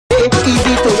day.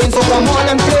 Easy to win, so come on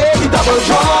and play the double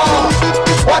draw.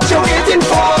 What you waiting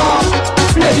for?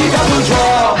 Play the double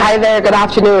draw. Hi there, good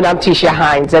afternoon. I'm Tisha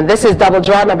Hines, and this is double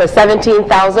draw number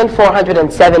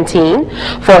 17,417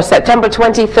 for September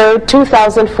 23rd,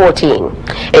 2014.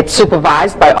 It's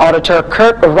supervised by Auditor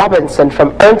Kirk Robinson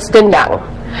from Ernst & Young.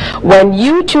 When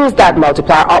you choose that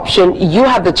multiplier option, you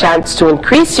have the chance to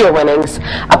increase your winnings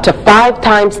up to 5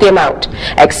 times the amount,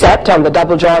 except on the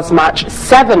Double Draws Match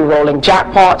 7 rolling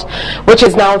jackpot, which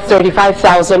is now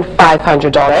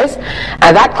 $35,500,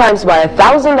 and that climbs by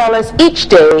 $1,000 each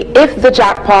day if the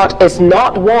jackpot is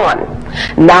not won.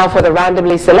 Now for the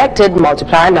randomly selected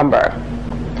multiplier number.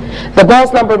 The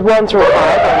balls numbered 1 through 5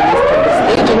 are released from the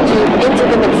staging tube into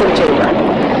the mixing chamber.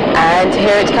 And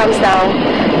here it comes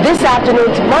now. This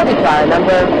afternoon's multiplier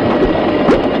number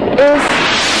is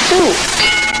 2.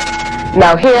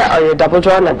 Now here are your double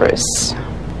draw numbers.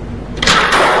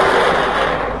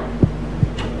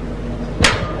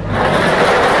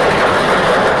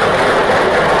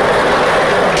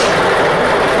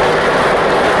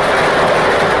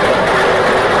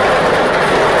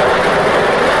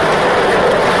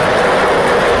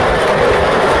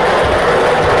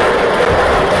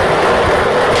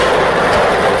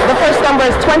 Number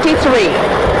is 23.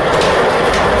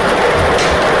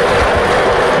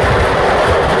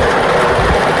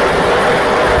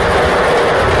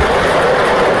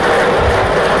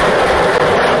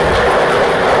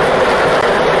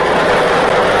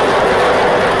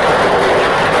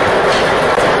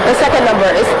 The second number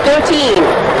is 13.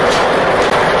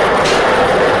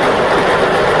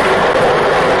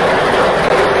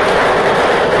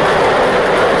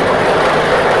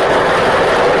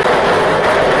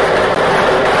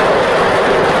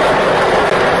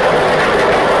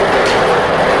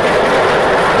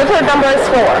 The third number is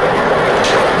 4.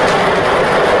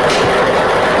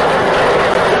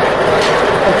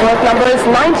 The fourth number is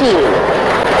 19.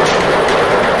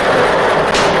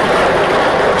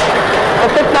 The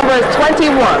fifth number is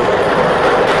 21.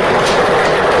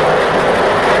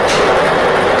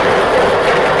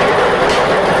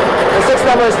 The sixth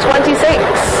number is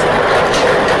 26.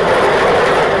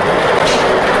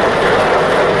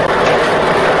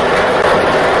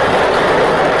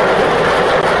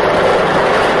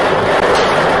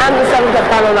 The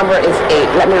final number is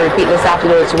 8. Let me repeat this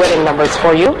afternoon's winning numbers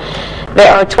for you.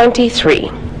 There are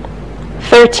 23,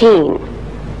 13,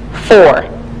 4,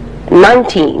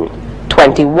 19,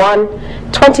 21,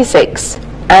 26,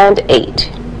 and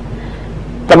 8.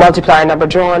 The multiplier number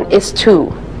drawn is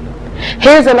 2.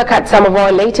 Here's a look at some of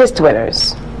our latest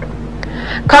winners.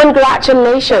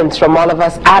 Congratulations from all of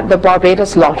us at the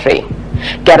Barbados Lottery.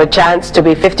 Get a chance to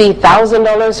be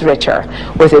 $50,000 richer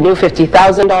with a new $50,000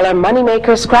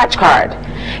 Moneymaker scratch card.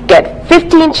 Get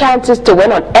 15 chances to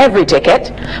win on every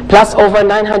ticket, plus over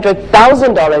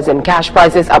 $900,000 in cash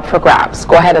prizes up for grabs.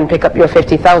 Go ahead and pick up your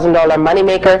 $50,000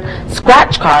 Moneymaker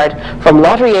scratch card from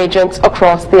lottery agents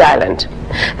across the island.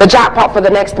 The jackpot for the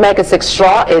next Mega 6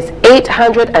 draw is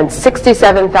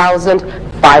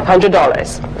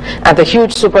 $867,500. And the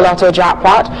huge Super Lotto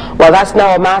jackpot, well, that's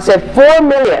now a massive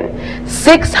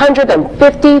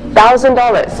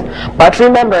 $4,650,000. But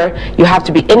remember, you have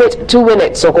to be in it to win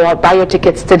it, so go out, buy your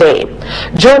tickets today.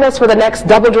 Join us for the next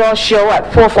Double Draw show at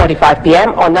 4:45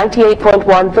 p.m. on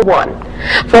 98.1 The One.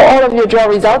 For all of your draw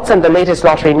results and the latest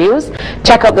lottery news,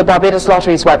 check out the Barbados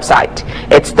Lottery's website.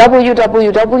 It's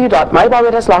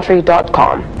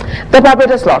www.mybarbadoslottery.com. The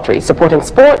Barbados Lottery, supporting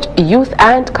sport, youth,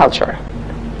 and culture.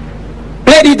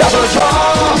 Play the double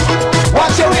draw.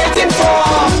 What you waiting for?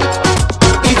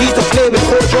 Easy to play with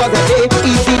 4 draws a day.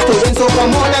 Easy to win, so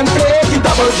come on and play the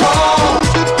double draw.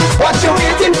 What you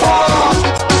waiting for?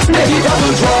 Play the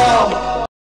double draw.